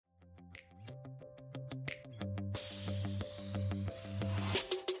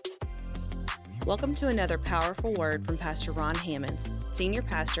Welcome to another powerful word from Pastor Ron Hammonds, Senior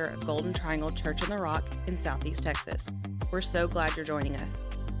Pastor of Golden Triangle Church on the Rock in Southeast Texas. We're so glad you're joining us.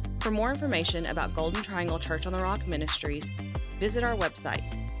 For more information about Golden Triangle Church on the Rock Ministries, visit our website,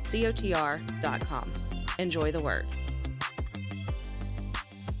 cotr.com. Enjoy the word.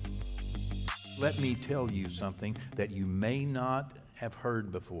 Let me tell you something that you may not have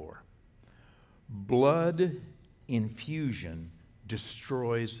heard before. Blood infusion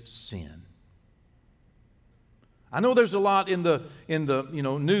destroys sin. I know there's a lot in the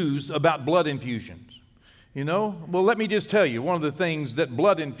news about blood infusions. Well, let me just tell you one of the things that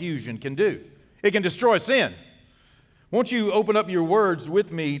blood infusion can do. It can destroy sin. Won't you open up your words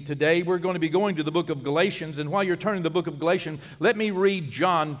with me today? We're going to be going to the book of Galatians, and while you're turning to the book of Galatians, let me read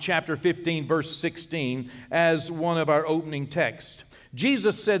John chapter 15, verse 16 as one of our opening texts.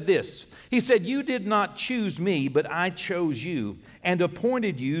 Jesus said this. He said, "You did not choose me, but I chose you and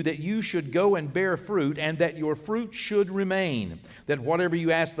appointed you that you should go and bear fruit and that your fruit should remain, that whatever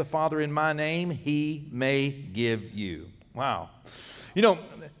you ask the Father in my name, he may give you." Wow.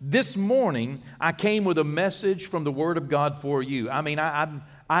 This morning I came with a message from the Word of God for you.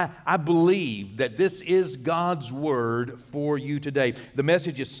 I believe that this is God's Word for you today. The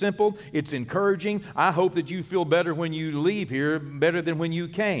message is simple. It's encouraging. I hope that you feel better when you leave here, better than when you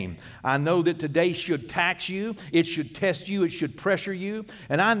came. I know that today should tax you. It should test you. It should pressure you.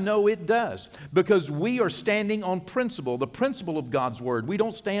 And I know it does because we are standing on principle, the principle of God's Word. We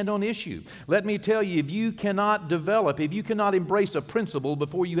don't stand on issue. Let me tell you, if you cannot embrace a principle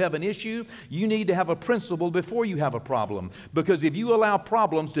before you have an issue, you need to have a principle before you have a problem. Because if you allow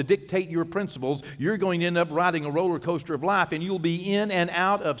problems to dictate your principles, you're going to end up riding a roller coaster of life, and you'll be in and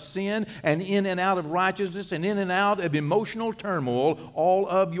out of sin and in and out of righteousness and in and out of emotional turmoil all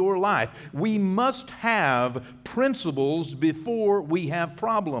of your life. We must have principles before we have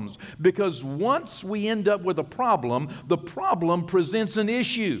problems, because once we end up with a problem, the problem presents an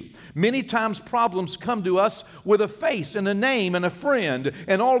issue. Many times problems come to us with a face and a name and a friend,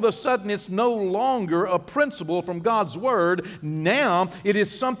 and all of a sudden it's no longer a principle from God's Word. Now it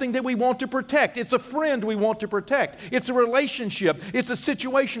is something that we want to protect. It's a friend we want to protect. It's a relationship. It's a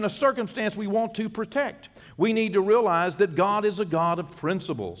situation, a circumstance we want to protect. We need to realize that God is a God of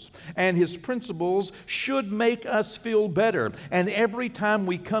principles, and His principles should make us feel better. And every time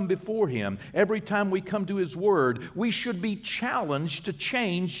we come before Him, every time we come to His Word, we should be challenged to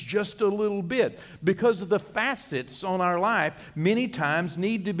change just a little bit, because of the facets on our life many times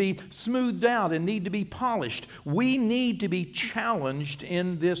need to be smoothed out and need to be polished. We need to be challenged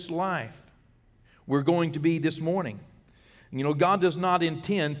in this life. We're going to be this morning. God does not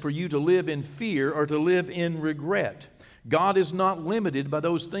intend for you to live in fear or to live in regret. God is not limited by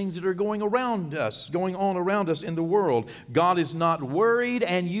those things that are going on around us in the world. God is not worried,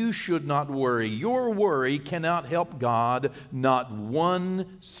 and you should not worry. Your worry cannot help God, not one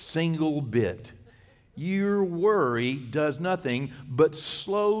single bit. Your worry does nothing but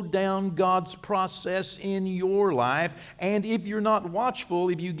slow down God's process in your life. And if you're not watchful,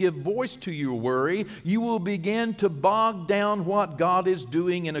 if you give voice to your worry, you will begin to bog down what God is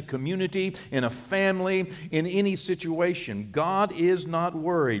doing in a community, in a family, in any situation. God is not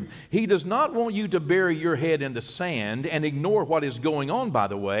worried. He does not want you to bury your head in the sand and ignore what is going on, by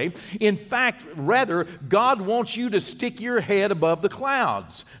the way. In fact, rather, God wants you to stick your head above the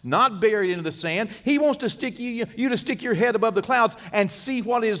clouds, not buried into the sand. He wants to stick you to stick your head above the clouds and see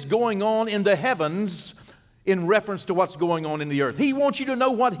what is going on in the heavens in reference to what's going on in the earth. He wants you to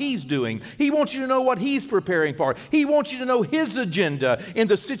know what He's doing. He wants you to know what He's preparing for. He wants you to know His agenda in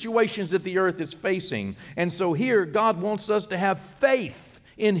the situations that the earth is facing. And so here, God wants us to have faith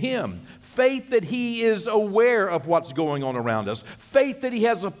in Him. Faith that He is aware of what's going on around us. Faith that He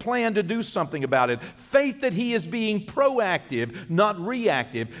has a plan to do something about it. Faith that He is being proactive, not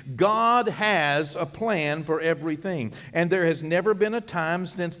reactive. God has a plan for everything. And there has never been a time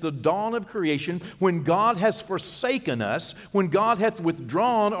since the dawn of creation when God has forsaken us, when God hath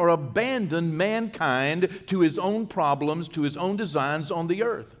withdrawn or abandoned mankind to His own problems, to His own designs on the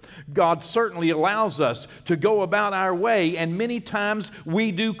earth. God certainly allows us to go about our way, and many times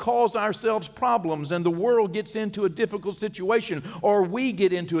we do cause ourselves problems, and the world gets into a difficult situation, or we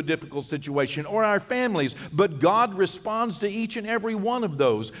get into a difficult situation, or our families. But God responds to each and every one of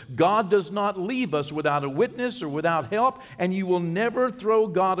those. God does not leave us without a witness or without help, and you will never throw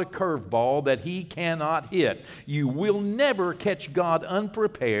God a curveball that He cannot hit. You will never catch God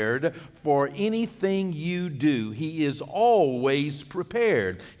unprepared for anything you do. He is always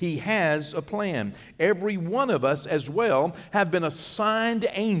prepared. He has a plan. Every one of us as well have been assigned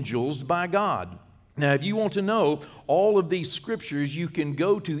angels by God. Now, if you want to know all of these scriptures, you can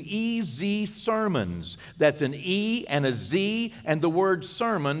go to EZ Sermons. That's an E and a Z and the word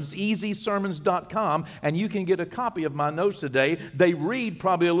sermons, ezsermons.com, and you can get a copy of my notes today. They read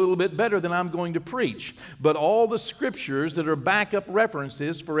probably a little bit better than I'm going to preach, but all the scriptures that are backup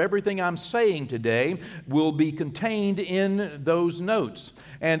references for everything I'm saying today will be contained in those notes.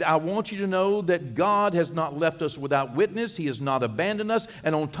 And I want you to know that God has not left us without witness. He has not abandoned us.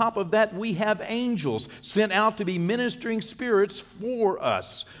 And on top of that, we have angels sent out to be ministering spirits for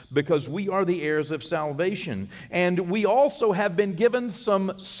us because we are the heirs of salvation. And we also have been given some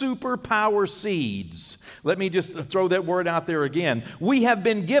superpower seeds. Let me just throw that word out there again. We have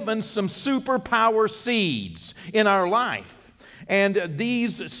been given some superpower seeds in our life. And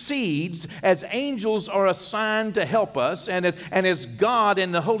these seeds, as angels are assigned to help us, and as God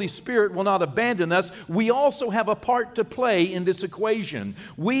and the Holy Spirit will not abandon us, we also have a part to play in this equation.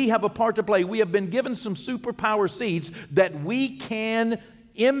 We have a part to play. We have been given some superpower seeds that we can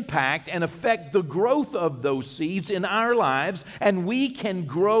impact and affect the growth of those seeds in our lives, and we can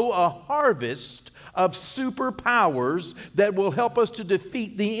grow a harvest of superpowers that will help us to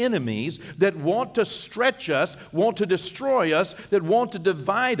defeat the enemies that want to stretch us, want to destroy us, that want to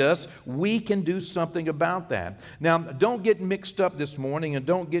divide us. We can do something about that. Now, don't get mixed up this morning and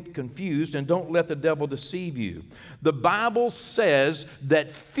don't get confused and don't let the devil deceive you. The Bible says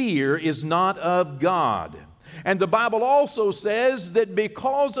that fear is not of God. And the Bible also says that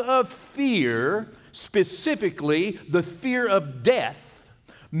because of fear, specifically the fear of death,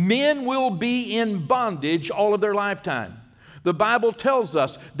 men will be in bondage all of their lifetime. The Bible tells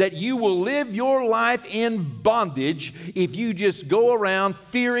us that you will live your life in bondage if you just go around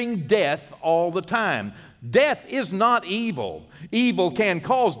fearing death all the time. Death is not evil. Evil can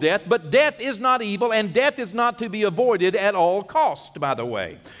cause death, but death is not evil, and death is not to be avoided at all cost, by the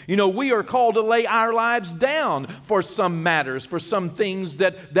way. You know, we are called to lay our lives down for some matters, for some things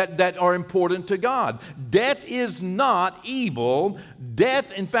that are important to God. Death is not evil.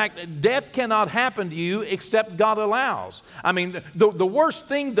 Death, in fact, death cannot happen to you except God allows. I mean, the worst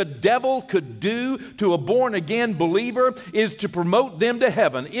thing the devil could do to a born-again believer is to promote them to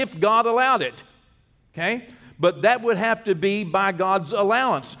heaven, if God allowed it. Okay? But that would have to be by God's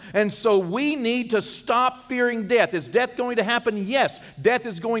allowance. And so we need to stop fearing death. Is death going to happen? Yes, death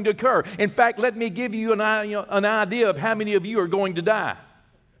is going to occur. In fact, let me give you an idea of how many of you are going to die.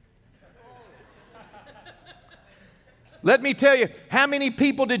 Let me tell you, how many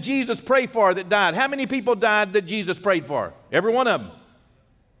people did Jesus pray for that died? How many people died that Jesus prayed for? Every one of them.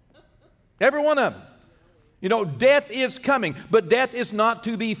 Every one of them. You know, death is coming, but death is not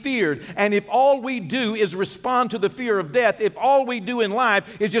to be feared. And if all we do is respond to the fear of death, if all we do in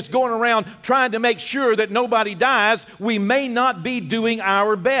life is just going around trying to make sure that nobody dies, we may not be doing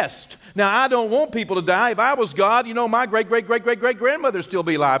our best. Now, I don't want people to die. If I was God, you know, my great-great-great-great-great-grandmother would still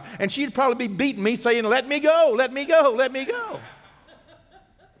be alive. And she'd probably be beating me saying, let me go, let me go, let me go.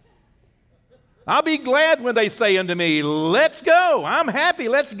 I'll be glad when they say unto me, let's go. I'm happy,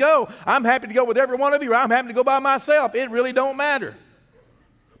 let's go. I'm happy to go with every one of you. I'm happy to go by myself. It really don't matter.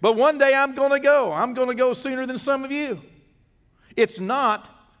 But one day I'm going to go. I'm going to go sooner than some of you. It's not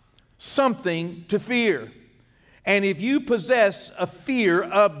something to fear. And if you possess a fear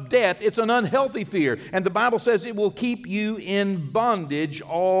of death, it's an unhealthy fear. And the Bible says it will keep you in bondage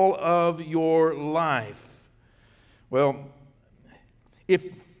all of your life. Well, if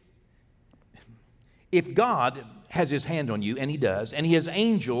God has His hand on you, and He does, and He has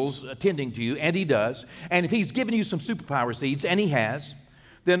angels attending to you, and He does, and if He's given you some superpower seeds, and He has,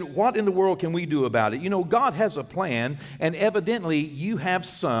 then what in the world can we do about it? You know, God has a plan, and evidently you have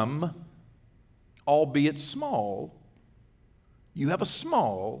some, albeit small, you have a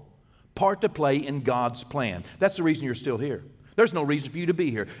small part to play in God's plan. That's the reason you're still here. There's no reason for you to be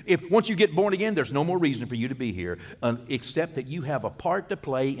here. If once you get born again, there's no more reason for you to be here except that you have a part to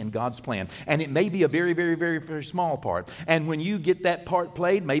play in God's plan. And it may be a very, very, very, very small part. And when you get that part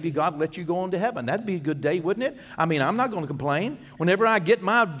played, maybe God lets you go on to heaven. That'd be a good day, wouldn't it? I mean, I'm not going to complain. Whenever I get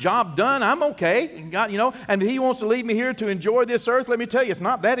my job done, I'm okay. And God, you know, and if He wants to leave me here to enjoy this earth, let me tell you, it's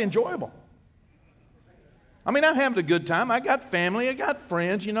not that enjoyable. I mean, I'm having a good time. I got family. I got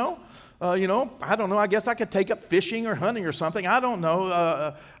friends, you know. I don't know. I guess I could take up fishing or hunting or something. I don't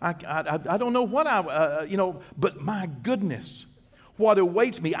know. I don't know what but my goodness, what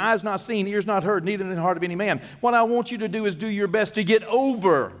awaits me, eyes not seen, ears not heard, neither in the heart of any man. What I want you to do is do your best to get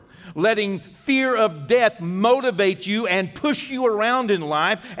over letting fear of death motivate you and push you around in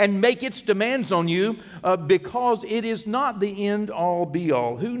life and make its demands on you because it is not the end all be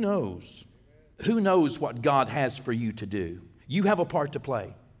all. Who knows? Who knows what God has for you to do? You have a part to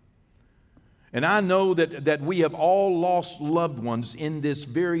play. And I know that we have all lost loved ones in this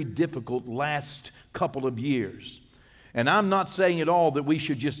very difficult last couple of years. And I'm not saying at all that we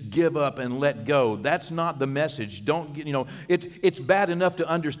should just give up and let go. That's not the message. It's bad enough to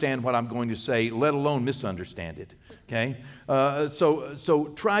understand what I'm going to say, let alone misunderstand it. Okay?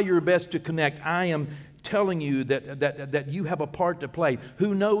 So try your best to connect. I am telling you that you have a part to play.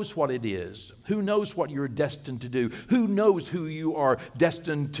 Who knows what it is? Who knows what you're destined to do? Who knows who you are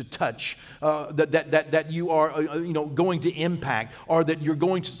destined to touch? That you are going to impact, or that you're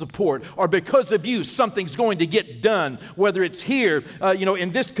going to support, or because of you something's going to get done. Whether it's here,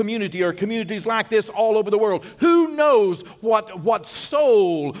 in this community, or communities like this all over the world. Who knows what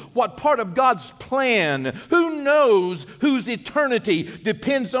soul, what part of God's plan? Who knows whose eternity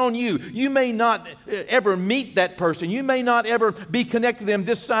depends on you? You may not ever meet that person. You may not ever be connected to them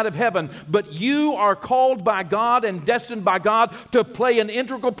this side of heaven, but you are called by God and destined by God to play an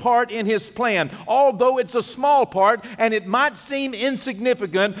integral part in His plan. Although it's a small part and it might seem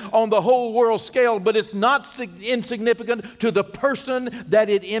insignificant on the whole world scale, but it's not insignificant to the person that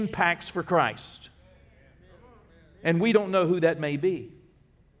it impacts for Christ. And we don't know who that may be.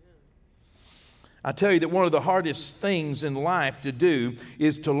 I tell you that one of the hardest things in life to do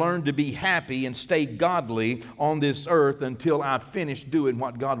is to learn to be happy and stay godly on this earth until I finish doing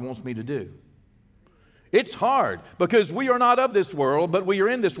what God wants me to do. It's hard because we are not of this world, but we are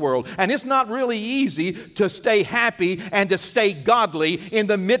in this world. And it's not really easy to stay happy and to stay godly in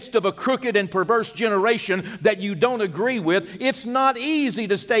the midst of a crooked and perverse generation that you don't agree with. It's not easy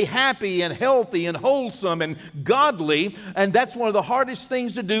to stay happy and healthy and wholesome and godly. And that's one of the hardest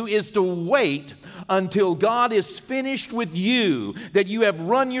things to do, is to wait until God is finished with you, that you have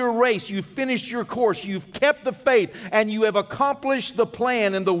run your race, you've finished your course, you've kept the faith, and you have accomplished the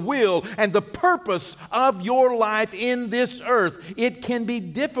plan and the will and the purpose of your life in this earth. It can be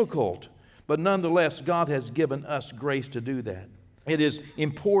difficult, but nonetheless, God has given us grace to do that. It is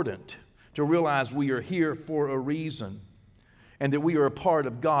important to realize we are here for a reason, and that we are a part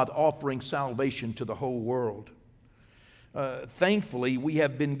of God offering salvation to the whole world. Thankfully, we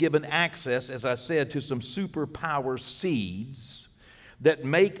have been given access, as I said, to some superpower seeds that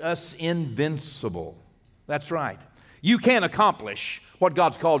make us invincible. That's right. You can accomplish what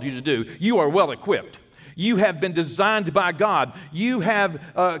God's called you to do. You are well equipped. You have been designed by God. You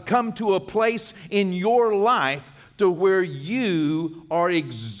have come to a place in your life to where you are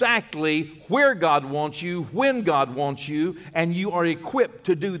exactly where God wants you, when God wants you, and you are equipped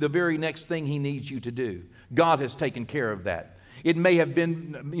to do the very next thing He needs you to do. God has taken care of that. It may have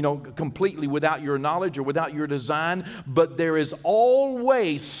been, completely without your knowledge or without your design, but there is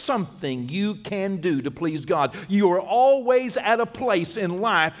always something you can do to please God. You are always at a place in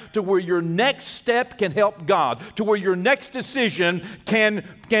life to where your next step can help God, to where your next decision can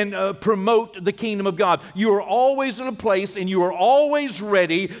promote the kingdom of God. You are always in a place, and you are always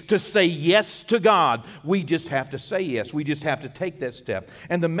ready to say yes to God. We just have to say yes. We just have to take that step.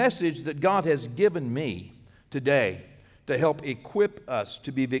 And the message that God has given me today to help equip us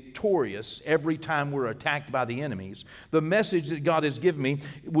to be victorious every time we're attacked by the enemies, the message that God has given me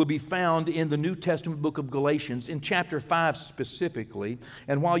will be found in the New Testament book of Galatians, in chapter 5 specifically.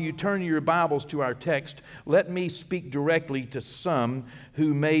 And while you turn your Bibles to our text, let me speak directly to some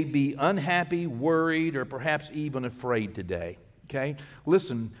who may be unhappy, worried, or perhaps even afraid today. Okay?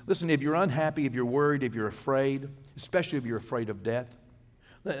 Listen, if you're unhappy, if you're worried, if you're afraid, especially if you're afraid of death,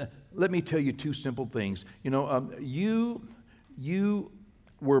 let me tell you two simple things. You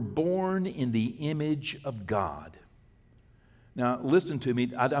were born in the image of God. Now, listen to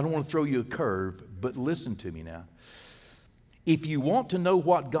me. I don't want to throw you a curve, but listen to me now. If you want to know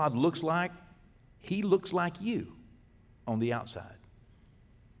what God looks like, He looks like you on the outside.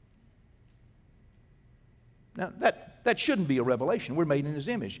 Now, that shouldn't be a revelation. We're made in His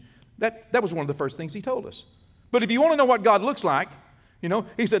image. That was one of the first things He told us. But if you want to know what God looks like,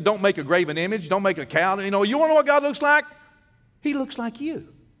 He said, don't make a graven image, don't make a cow. You want to know what God looks like? He looks like you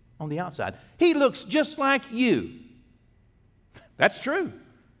on the outside. He looks just like you. That's true.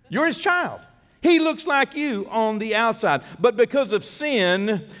 You're His child. He looks like you on the outside. But because of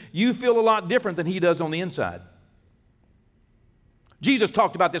sin, you feel a lot different than He does on the inside. Jesus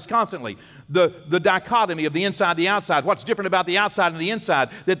talked about this constantly, the dichotomy of the inside and the outside. What's different about the outside and the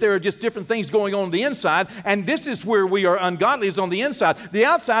inside? That there are just different things going on the inside, and this is where we are ungodly, is on the inside. The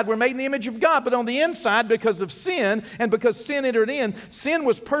outside, we're made in the image of God, but on the inside, because of sin, and because sin entered in, sin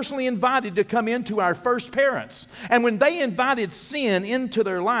was personally invited to come into our first parents. And when they invited sin into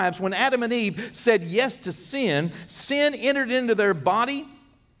their lives, when Adam and Eve said yes to sin, sin entered into their body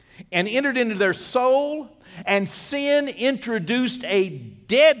and entered into their soul, and sin introduced a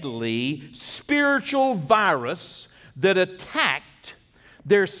deadly spiritual virus that attacked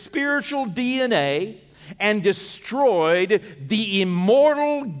their spiritual DNA and destroyed the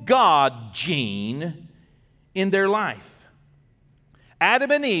immortal God gene in their life.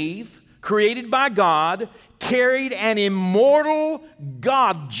 Adam and Eve, created by God, carried an immortal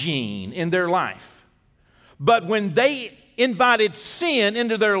God gene in their life. But when they invited sin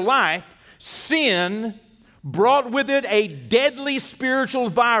into their life, sin brought with it a deadly spiritual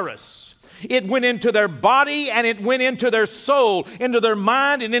virus. It went into their body and it went into their soul, into their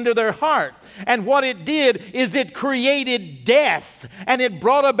mind and into their heart. And what it did is it created death, and it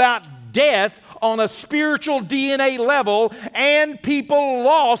brought about death on a spiritual DNA level, and people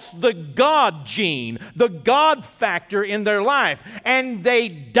lost the God gene, the God factor in their life, and they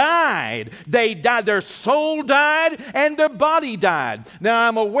died. They died. Their soul died and their body died. Now,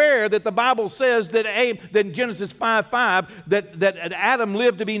 I'm aware that the Bible says that in Genesis 5:5 that Adam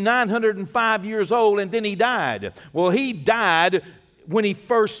lived to be 905 years old, and then he died. Well, he died when he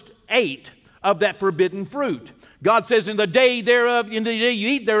first ate of that forbidden fruit. God says, in the day you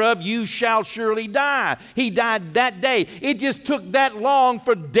eat thereof, you shall surely die. He died that day. It just took that long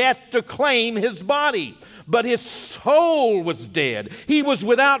for death to claim his body. But his soul was dead. He was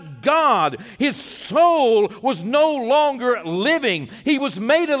without God. His soul was no longer living. He was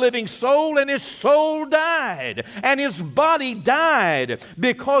made a living soul, and his soul died. And his body died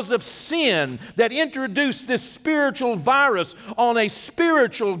because of sin that introduced this spiritual virus on a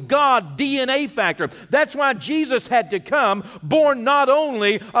spiritual God DNA factor. That's why Jesus had to come, born not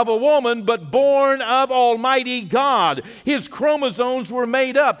only of a woman, but born of Almighty God. His chromosomes were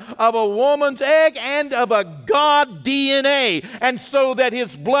made up of a woman's egg and of a God DNA, and so that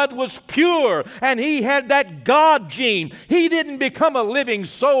his blood was pure and he had that God gene. He didn't become a living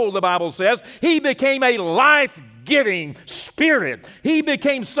soul, the Bible says. He became a life-giving spirit. He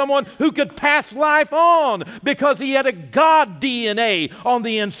became someone who could pass life on because he had a God DNA on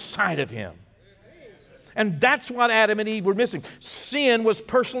the inside of him. And that's what Adam and Eve were missing. Sin was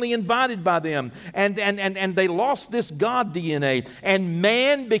personally invited by them, and they lost this God DNA. And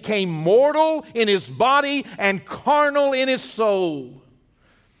man became mortal in his body and carnal in his soul.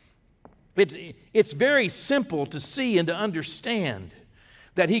 It's very simple to see and to understand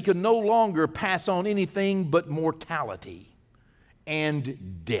that he could no longer pass on anything but mortality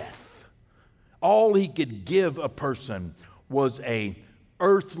and death. All he could give a person was an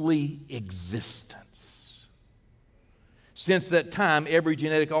earthly existence. Since that time, every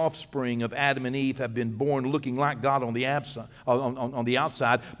genetic offspring of Adam and Eve have been born looking like God on the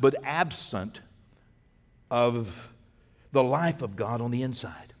outside, but absent of the life of God on the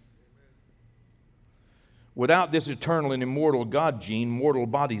inside. Without this eternal and immortal God gene, mortal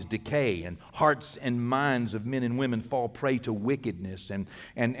bodies decay, and hearts and minds of men and women fall prey to wickedness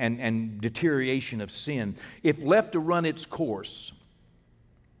and deterioration of sin. If left to run its course,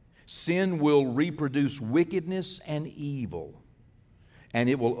 sin will reproduce wickedness and evil, and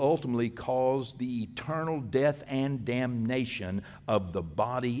it will ultimately cause the eternal death and damnation of the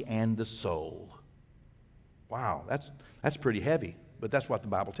body and the soul. Wow, that's pretty heavy, but that's what the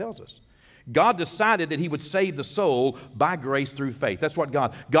Bible tells us. God decided that he would save the soul by grace through faith. That's what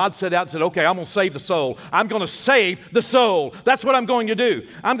God set out and said, okay, I'm going to save the soul. I'm going to save the soul. That's what I'm going to do.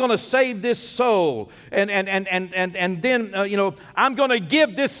 I'm going to save this soul. And then, I'm going to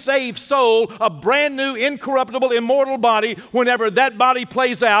give this saved soul a brand new, incorruptible, immortal body. Whenever that body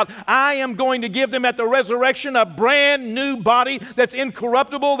plays out, I am going to give them at the resurrection a brand new body that's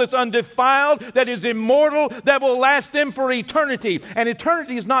incorruptible, that's undefiled, that is immortal, that will last them for eternity. And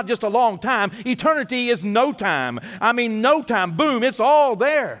eternity is not just a long time. Eternity is no time. I mean, no time. Boom, it's all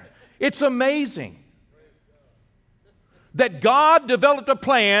there. It's amazing that God developed a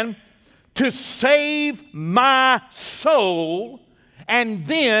plan to save my soul, and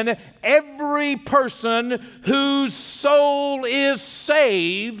then every person whose soul is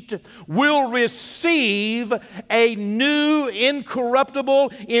saved will receive a new,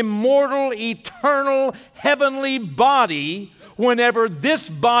 incorruptible, immortal, eternal, heavenly body whenever this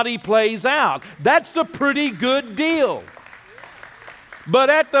body plays out. That's a pretty good deal.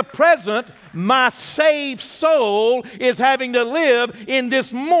 But at the present, my saved soul is having to live in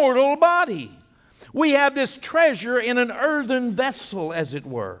this mortal body. We have this treasure in an earthen vessel, as it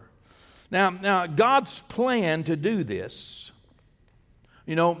were. Now God's plan to do this,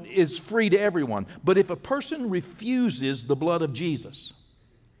 is free to everyone. But if a person refuses the blood of Jesus,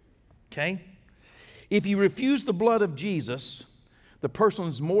 okay? If you refuse the blood of Jesus, the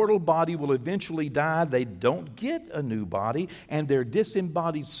person's mortal body will eventually die. They don't get a new body, and their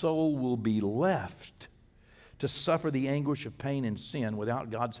disembodied soul will be left to suffer the anguish of pain and sin without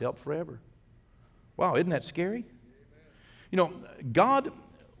God's help forever. Wow, isn't that scary? You know, God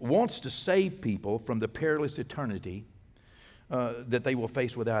wants to save people from the perilous eternity that they will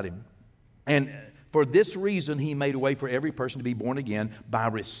face without Him. And for this reason, He made a way for every person to be born again by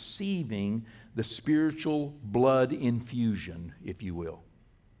receiving the spiritual blood infusion, if you will.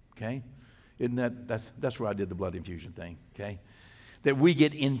 Okay? Isn't that's where I did the blood infusion thing, okay? That we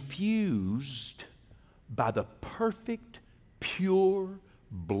get infused by the perfect, pure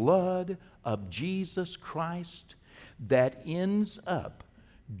blood of Jesus Christ that ends up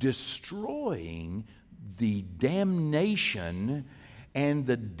destroying the damnation and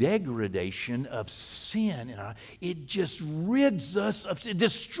the degradation of sin. It just rids us of, it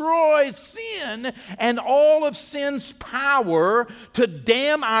destroys sin and all of sin's power to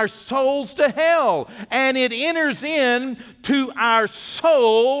damn our souls to hell. And it enters in to our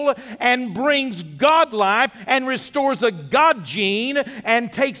soul and brings God life and restores a God gene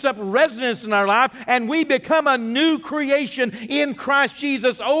and takes up residence in our life, and we become a new creation in Christ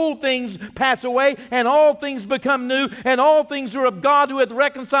Jesus. Old things pass away and all things become new, and all things are of God, who hath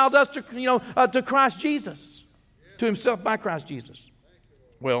reconciled us to Christ Jesus, to Himself by Christ Jesus.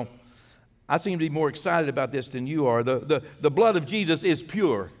 Well, I seem to be more excited about this than you are. The blood of Jesus is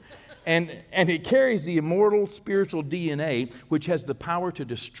pure, and it carries the immortal spiritual DNA, which has the power to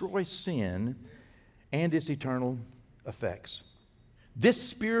destroy sin and its eternal effects. This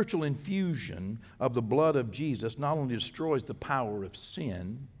spiritual infusion of the blood of Jesus not only destroys the power of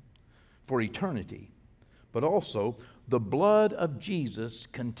sin for eternity, but also the blood of Jesus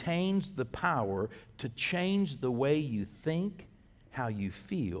contains the power to change the way you think, how you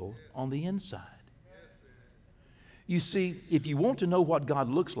feel on the inside. You see, if you want to know what God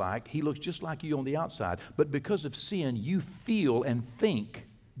looks like, He looks just like you on the outside. But because of sin, you feel and think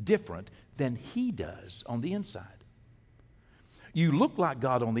different than He does on the inside. You look like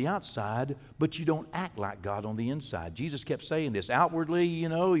God on the outside, but you don't act like God on the inside. Jesus kept saying this. Outwardly,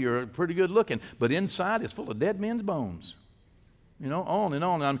 you're pretty good looking, but inside it's full of dead men's bones. On and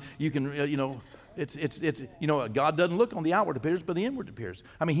on. You can, God doesn't look on the outward appearance, but the inward appearance.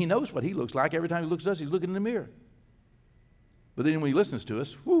 I mean, He knows what He looks like. Every time He looks at us, He's looking in the mirror. But then when He listens to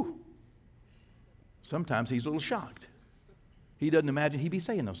us, sometimes He's a little shocked. He doesn't imagine He'd be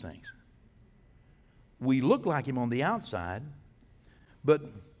saying those things. We look like Him on the outside, but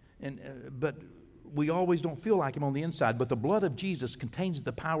we always don't feel like Him on the inside. But the blood of Jesus contains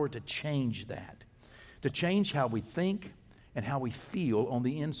the power to change that, to change how we think and how we feel on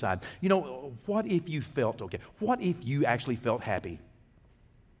the inside. What if you felt okay? What if you actually felt happy?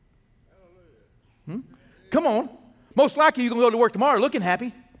 Come on. Most likely you're going to go to work tomorrow looking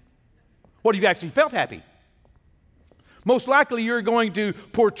happy. What if you actually felt happy? Most likely you're going to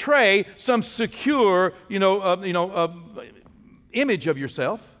portray some secure, image of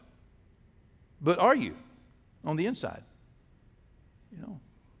yourself. But are you on the inside?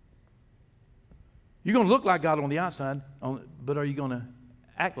 You're going to look like God on the outside, but are you going to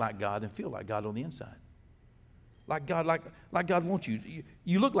act like God and feel like God on the inside? Like God wants you.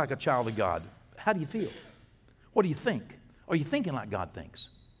 You look like a child of God. How do you feel? What do you think? Are you thinking like God thinks?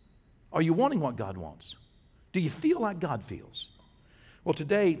 Are you wanting what God wants? Do you feel like God feels? Well,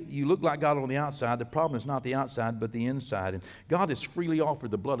 today, you look like God on the outside. The problem is not the outside, but the inside. And God has freely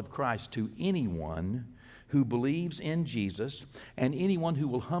offered the blood of Christ to anyone who believes in Jesus and anyone who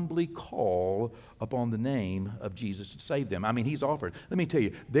will humbly call upon the name of Jesus to save them. I mean, He's offered. Let me tell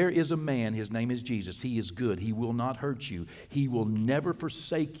you, there is a man, his name is Jesus. He is good. He will not hurt you. He will never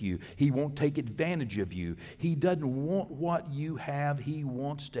forsake you. He won't take advantage of you. He doesn't want what you have. He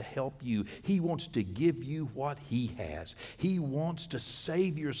wants to help you. He wants to give you what He has. He wants to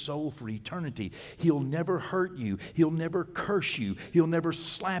save your soul for eternity. He'll never hurt you. He'll never curse you. He'll never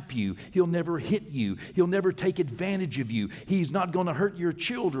slap you. He'll never hit you. He'll never take advantage of you. He's not going to hurt your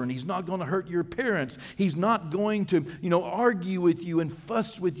children. He's not going to hurt your parents. He's not going to, argue with you and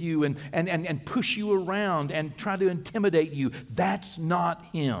fuss with you and push you around and try to intimidate you. That's not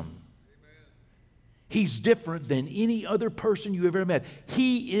Him. Amen. He's different than any other person you ever met.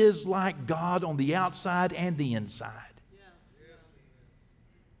 He is like God on the outside and the inside. Yeah.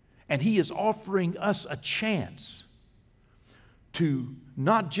 And He is offering us a chance to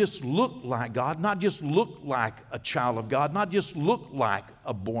not just look like God, not just look like a child of God, not just look like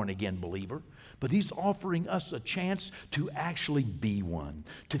a born-again believer, but He's offering us a chance to actually be one,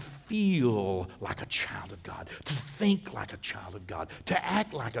 to feel like a child of God, to think like a child of God, to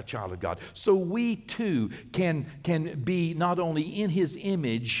act like a child of God. So we too can be not only in His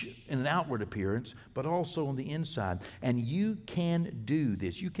image in an outward appearance, but also on the inside. And you can do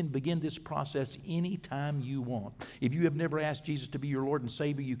this. You can begin this process anytime you want. If you have never asked Jesus to be your Lord and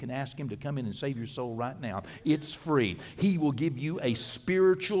Savior, you can ask Him to come in and save your soul right now. It's free. He will give you a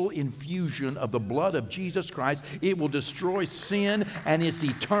spiritual infusion of the blood of Jesus Christ. It will destroy sin and its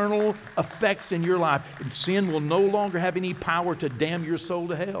eternal effects in your life. And sin will no longer have any power to damn your soul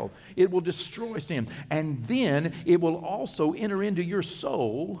to hell. It will destroy sin. And then it will also enter into your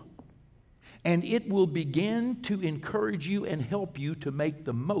soul, and it will begin to encourage you and help you to make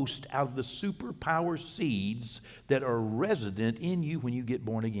the most out of the superpower seeds that are resident in you when you get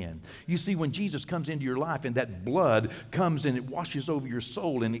born again. You see, when Jesus comes into your life and that blood comes and it washes over your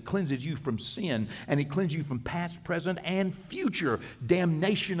soul and it cleanses you from sin and it cleanses you from past, present, and future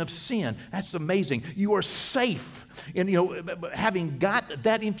damnation of sin. That's amazing. You are safe. And, having got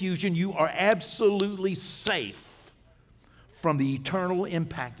that infusion, you are absolutely safe from the eternal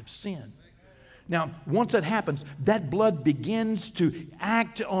impact of sin. Now, once that happens, that blood begins to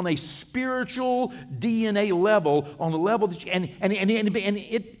act on a spiritual DNA level, on the level that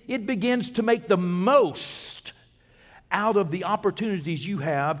it begins to make the most out of the opportunities you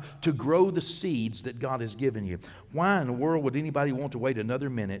have to grow the seeds that God has given you. Why in the world would anybody want to wait another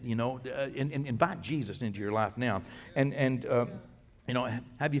minute? Invite Jesus into your life now.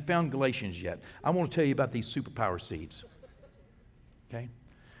 Have you found Galatians yet? I want to tell you about these superpower seeds. Okay?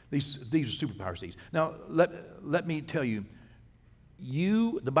 These are superpower seeds. Now, let me tell you,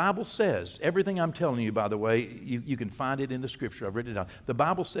 the Bible says, everything I'm telling you, by the way, you can find it in the Scripture. I've written it down. The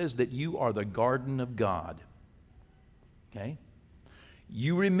Bible says that you are the garden of God. Okay?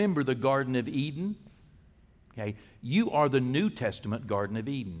 You remember the Garden of Eden? Okay? You are the New Testament Garden of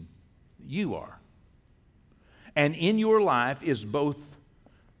Eden. You are. And in your life is both,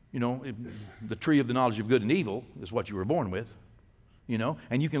 the tree of the knowledge of good and evil is what you were born with.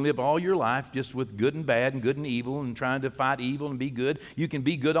 And you can live all your life just with good and bad and good and evil and trying to fight evil and be good. You can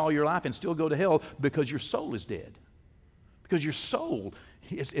be good all your life and still go to hell because your soul is dead. Because your soul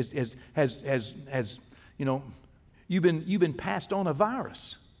has you've been passed on a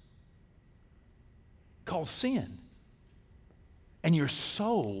virus called sin. And your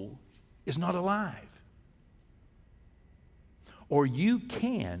soul is not alive. Or you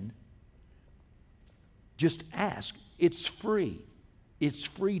can just ask. It's free. It's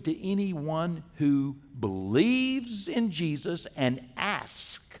free to anyone who believes in Jesus and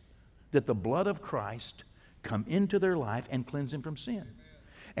asks that the blood of Christ come into their life and cleanse them from sin.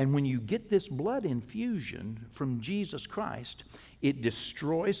 And when you get this blood infusion from Jesus Christ, it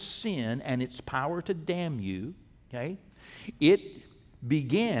destroys sin and its power to damn you. Okay? It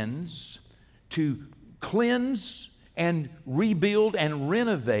begins to cleanse and rebuild and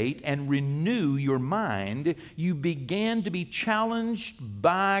renovate and renew your mind. You begin to be challenged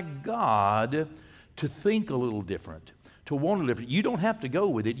by God to think a little different, to want a little different. You don't have to go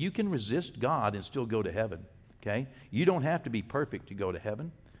with it. You can resist God and still go to heaven. Okay? You don't have to be perfect to go to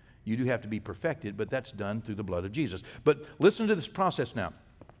heaven. You do have to be perfected, but that's done through the blood of Jesus. But listen to this process now.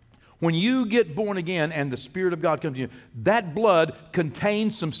 When you get born again and the Spirit of God comes to you, that blood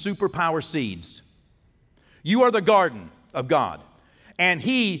contains some superpower seeds. You are the garden of God. And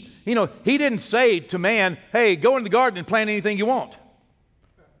He didn't say to man, hey, go in the garden and plant anything you want.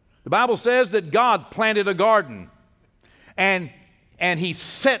 The Bible says that God planted a garden. And He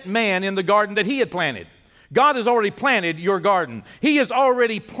set man in the garden that He had planted. God has already planted your garden. He has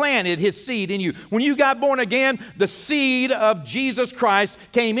already planted His seed in you. When you got born again, the seed of Jesus Christ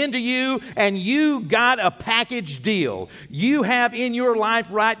came into you and you got a package deal. You have in your life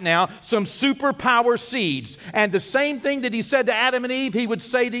right now some superpower seeds. And the same thing that He said to Adam and Eve, He would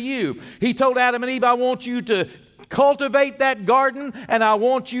say to you. He told Adam and Eve, I want you to cultivate that garden, and I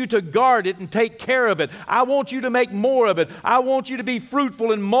want you to guard it and take care of it. I want you to make more of it. I want you to be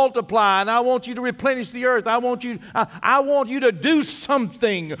fruitful and multiply, and I want you to replenish the earth. I want you to do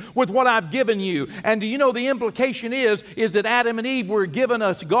something with what I've given you. And do you know the implication is that Adam and Eve were given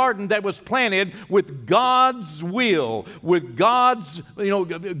a garden that was planted with God's will, with God's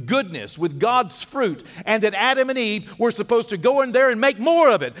goodness, with God's fruit, and that Adam and Eve were supposed to go in there and make more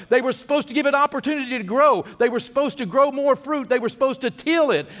of it. They were supposed to give it opportunity to grow. They were supposed supposed to grow more fruit. They were supposed to till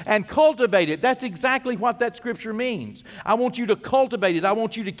it and cultivate it. That's exactly what that scripture means. I want you to cultivate it. I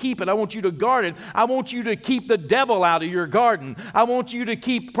want you to keep it. I want you to guard it. I want you to keep the devil out of your garden. I want you to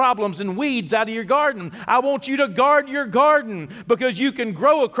keep problems and weeds out of your garden. I want you to guard your garden, because you can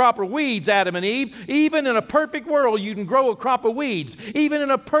grow a crop of weeds, Adam and Eve. Even in a perfect world, you can grow a crop of weeds. Even in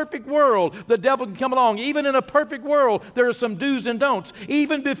a perfect world, the devil can come along. Even in a perfect world, there are some do's and don'ts.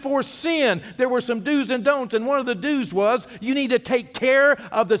 Even before sin, there were some do's and don'ts. And one of the do's was, you need to take care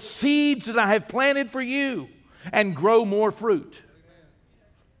of the seeds that I have planted for you and grow more fruit.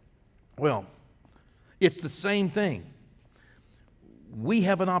 Well, it's the same thing. We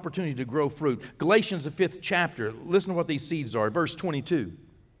have an opportunity to grow fruit. Galatians, the 5th chapter, listen to what these seeds are. Verse 22.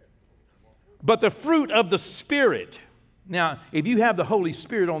 But the fruit of the Spirit. Now, if you have the Holy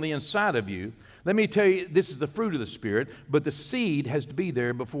Spirit on the inside of you, let me tell you, this is the fruit of the Spirit, but the seed has to be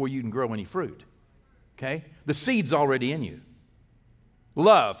there before you can grow any fruit. Okay? The seed's already in you.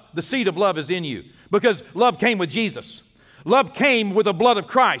 Love. The seed of love is in you, because love came with Jesus. Love came with the blood of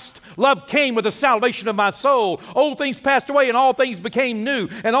Christ. Love came with the salvation of my soul. Old things passed away and all things became new,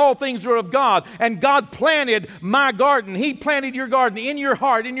 and all things are of God. And God planted my garden. He planted your garden. In your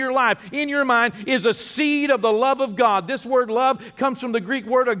heart, in your life, in your mind is a seed of the love of God. This word love comes from the Greek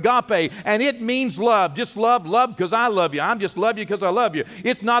word agape, and it means love. Just love because I love you. I'm just love you because I love you.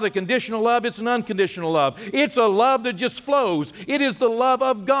 It's not a conditional love. It's an unconditional love. It's a love that just flows. It is the love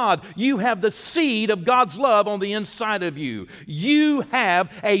of God. You have the seed of God's love on the inside of you. You have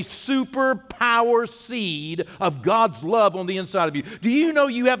a superpower seed of God's love on the inside of you. Do you know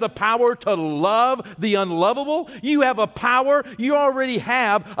you have the power to love the unlovable? You have a power, you already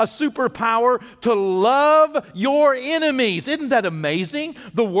have a superpower to love your enemies. Isn't that amazing?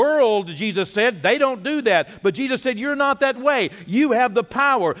 The world, Jesus said, they don't do that. But Jesus said, you're not that way. You have the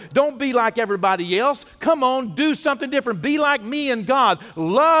power. Don't be like everybody else. Come on, do something different. Be like me and God.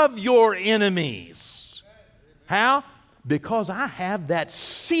 Love your enemies. How? Because I have that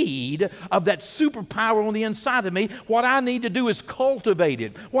seed of that superpower on the inside of me. What I need to do is cultivate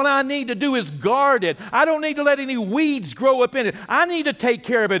it. What I need to do is guard it. I don't need to let any weeds grow up in it. I need to take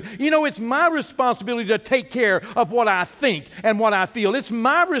care of it. You know, it's my responsibility to take care of what I think and what I feel. It's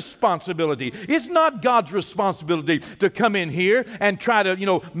my responsibility. It's not God's responsibility to come in here and try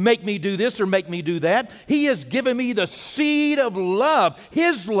to, make me do this or make me do that. He has given me the seed of love,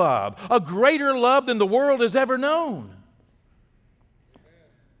 His love, a greater love than the world has ever known.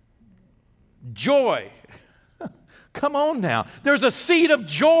 Joy. Come on now. There's a seed of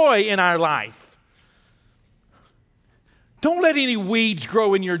joy in our life. Don't let any weeds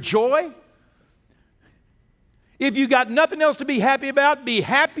grow in your joy. If you got nothing else to be happy about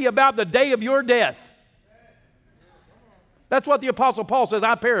the day of your death. That's what the Apostle Paul says.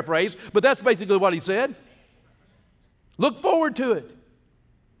 I paraphrase, but that's basically what he said. Look forward to it.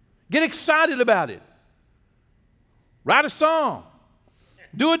 Get excited about it. Write a song.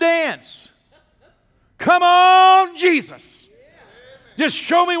 Do a dance. Come on, Jesus. Just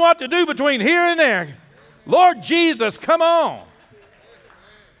show me what to do between here and there. Lord Jesus, come on.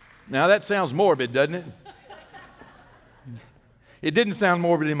 Now that sounds morbid, doesn't it? It didn't sound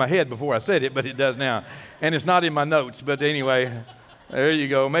morbid in my head before I said it, but it does now. And it's not in my notes, but anyway, there you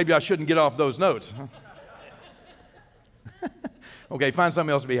go. Maybe I shouldn't get off those notes. Okay, find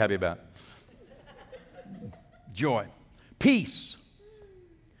something else to be happy about. Joy. Peace.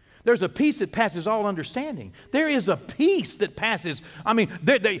 There's a peace that passes all understanding. There is a peace that passes.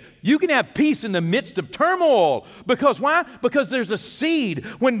 You can have peace in the midst of turmoil. Because why? Because there's a seed.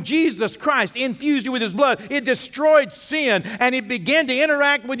 When Jesus Christ infused you with His blood, it destroyed sin, and it began to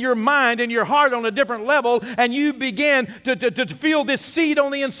interact with your mind and your heart on a different level, and you began to feel this seed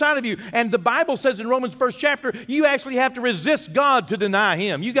on the inside of you. And the Bible says in Romans 1st chapter, you actually have to resist God to deny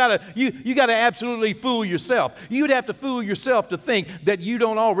Him. You gotta absolutely fool yourself. You'd have to fool yourself to think that you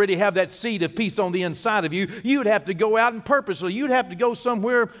don't already have that seed of peace on the inside of you. You'd have to go out and purposely, you'd have to go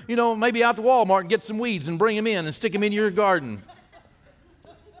somewhere, maybe out to Walmart and get some weeds and bring them in and stick them in your garden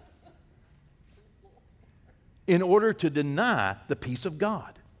in order to deny the peace of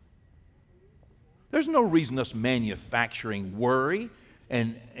God. There's no reason us manufacturing worry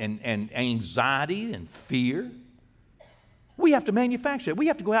and anxiety and fear. We have to manufacture it. We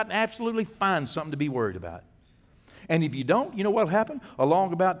have to go out and absolutely find something to be worried about. And if you don't, you know what will happen?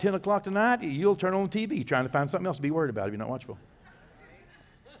 Along about 10 o'clock tonight, you'll turn on the TV trying to find something else to be worried about if you're not watchful.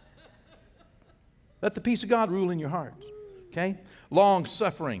 Let the peace of God rule in your hearts. Okay? Long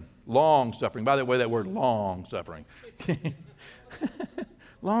suffering. Long suffering. By the way, that word long suffering.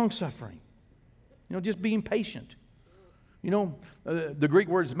 Long suffering. Just being patient. The Greek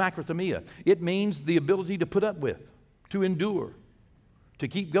word is makrothemia. It means the ability to put up with, to endure, to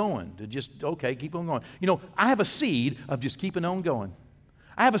keep going, to just, keep on going. I have a seed of just keeping on going.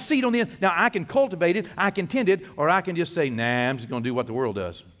 I have a seed on the end. Now, I can cultivate it, I can tend it, or I can just say, nah, I'm just going to do what the world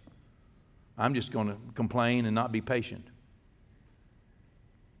does. I'm just going to complain and not be patient.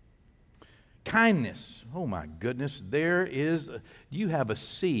 Kindness. Oh, my goodness. Do you have a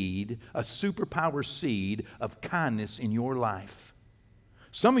seed, a superpower seed of kindness in your life?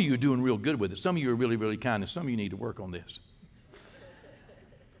 Some of you are doing real good with it. Some of you are really, really kind, and some of you need to work on this.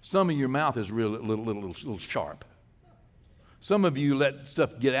 Some of your mouth is little sharp. Some of you let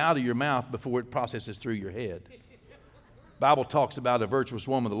stuff get out of your mouth before it processes through your head. Bible talks about a virtuous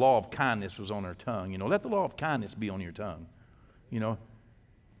woman, the law of kindness was on her tongue. Let the law of kindness be on your tongue. You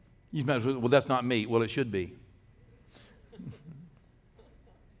might as well that's not me. Well, it should be.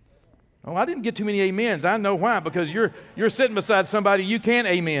 Oh, I didn't get too many amens. I know why, because you're sitting beside somebody you can't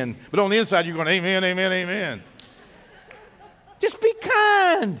amen, but on the inside you're going amen, amen, amen. Just be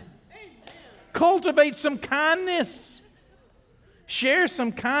kind. Cultivate some kindness. Share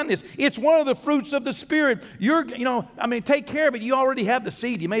some kindness. It's one of the fruits of the Spirit. Take care of it. You already have the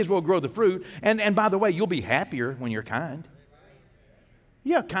seed. You may as well grow the fruit. And by the way, you'll be happier when you're kind.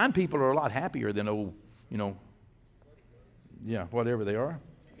 Yeah, kind people are a lot happier than whatever they are.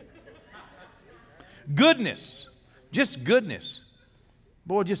 Goodness. Just goodness.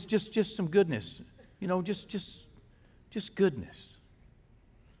 Boy, just some goodness. Just goodness.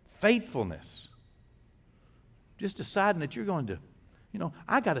 Faithfulness. Just deciding that you're going to,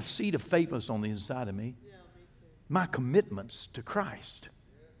 I got a seed of faithfulness on the inside of me. Yeah, me too. My commitments to Christ.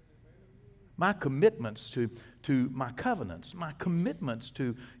 My commitments to my covenants. My commitments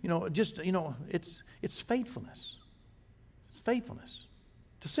to, it's faithfulness. It's faithfulness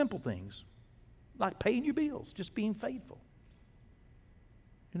to simple things like paying your bills, just being faithful.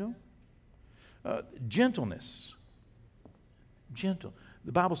 Gentleness. Gentle.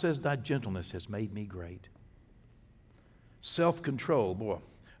 The Bible says, thy gentleness has made me great. Self-control, boy.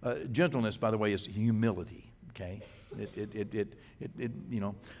 Gentleness, by the way, is humility. Okay,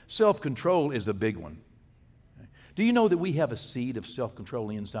 self-control is a big one. Do you know that we have a seed of self-control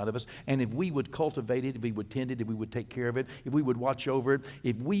inside of us? And if we would cultivate it, if we would tend it, if we would take care of it, if we would watch over it,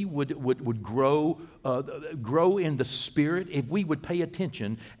 if we would grow in the Spirit, if we would pay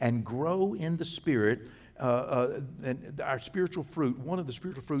attention and grow in the Spirit, and our spiritual fruit, one of the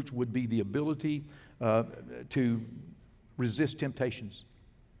spiritual fruits would be the ability to resist temptations,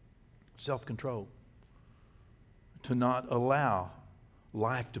 self-control, to not allow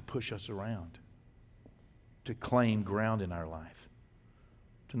life to push us around, to claim ground in our life,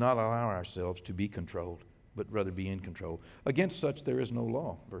 to not allow ourselves to be controlled, but rather be in control. Against such there is no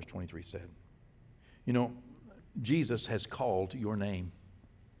law, verse 23 said. Jesus has called your name.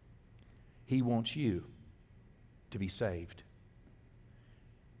 He wants you to be saved.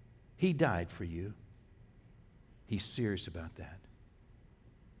 He died for you. He's serious about that.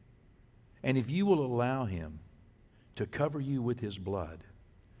 And if you will allow Him to cover you with His blood,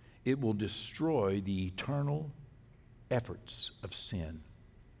 it will destroy the eternal efforts of sin.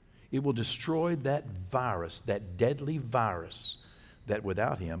 It will destroy that virus, that deadly virus that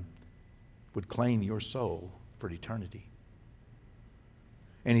without Him would claim your soul for eternity.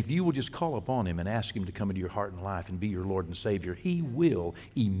 And if you will just call upon Him and ask Him to come into your heart and life and be your Lord and Savior, He will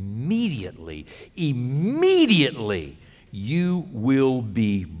immediately, you will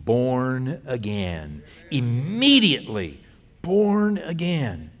be born again. Immediately born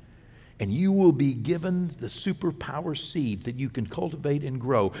again. And you will be given the superpower seeds that you can cultivate and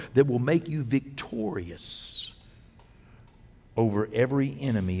grow that will make you victorious over every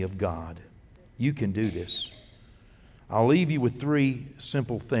enemy of God. You can do this. I'll leave you with 3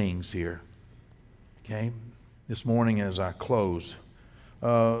 simple things here, okay? This morning as I close,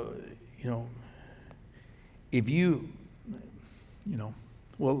 if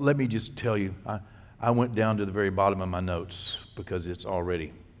well, let me just tell you, I went down to the very bottom of my notes because it's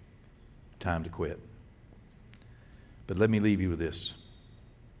already time to quit. But let me leave you with this.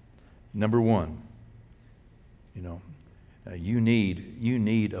 Number 1, you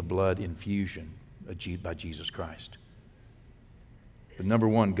need a blood infusion by Jesus Christ. But number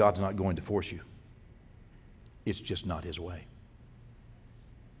 1, God's not going to force you. It's just not His way.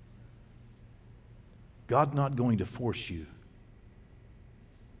 God's not going to force you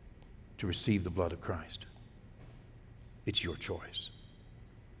to receive the blood of Christ. It's your choice.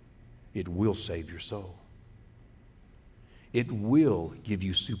 It will save your soul. It will give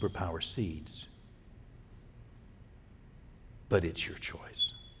you superpower seeds. But it's your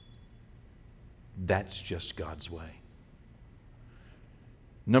choice. That's just God's way.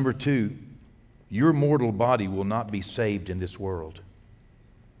 Number two, your mortal body will not be saved in this world.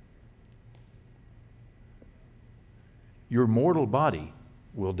 Your mortal body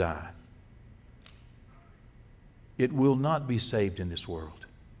will die. It will not be saved in this world.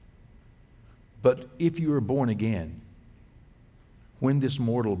 But if you are born again, when this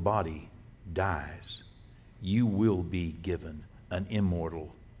mortal body dies, you will be given an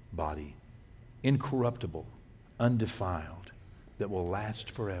immortal body, incorruptible, undefiled, that will last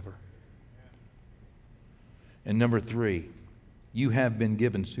forever. And number three, you have been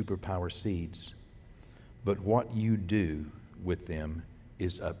given superpower seeds, but what you do with them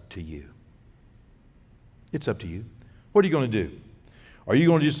is up to you. It's up to you. What are you going to do? Are you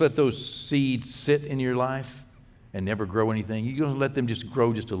going to just let those seeds sit in your life and never grow anything? Are you going to let them just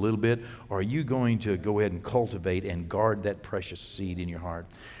grow just a little bit? Or are you going to go ahead and cultivate and guard that precious seed in your heart?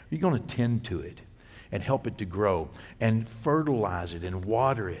 Are you going to tend to it and help it to grow and fertilize it and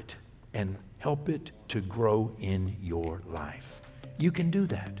water it and help it to grow in your life? You can do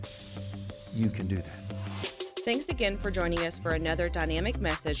that. You can do that. Thanks again for joining us for another dynamic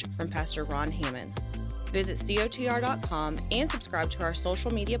message from Pastor Ron Hammonds. Visit cotr.com and subscribe to our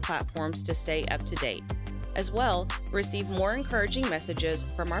social media platforms to stay up to date. As well, receive more encouraging messages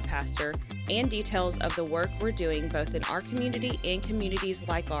from our pastor and details of the work we're doing both in our community and communities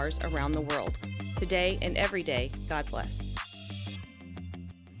like ours around the world. Today and every day, God bless.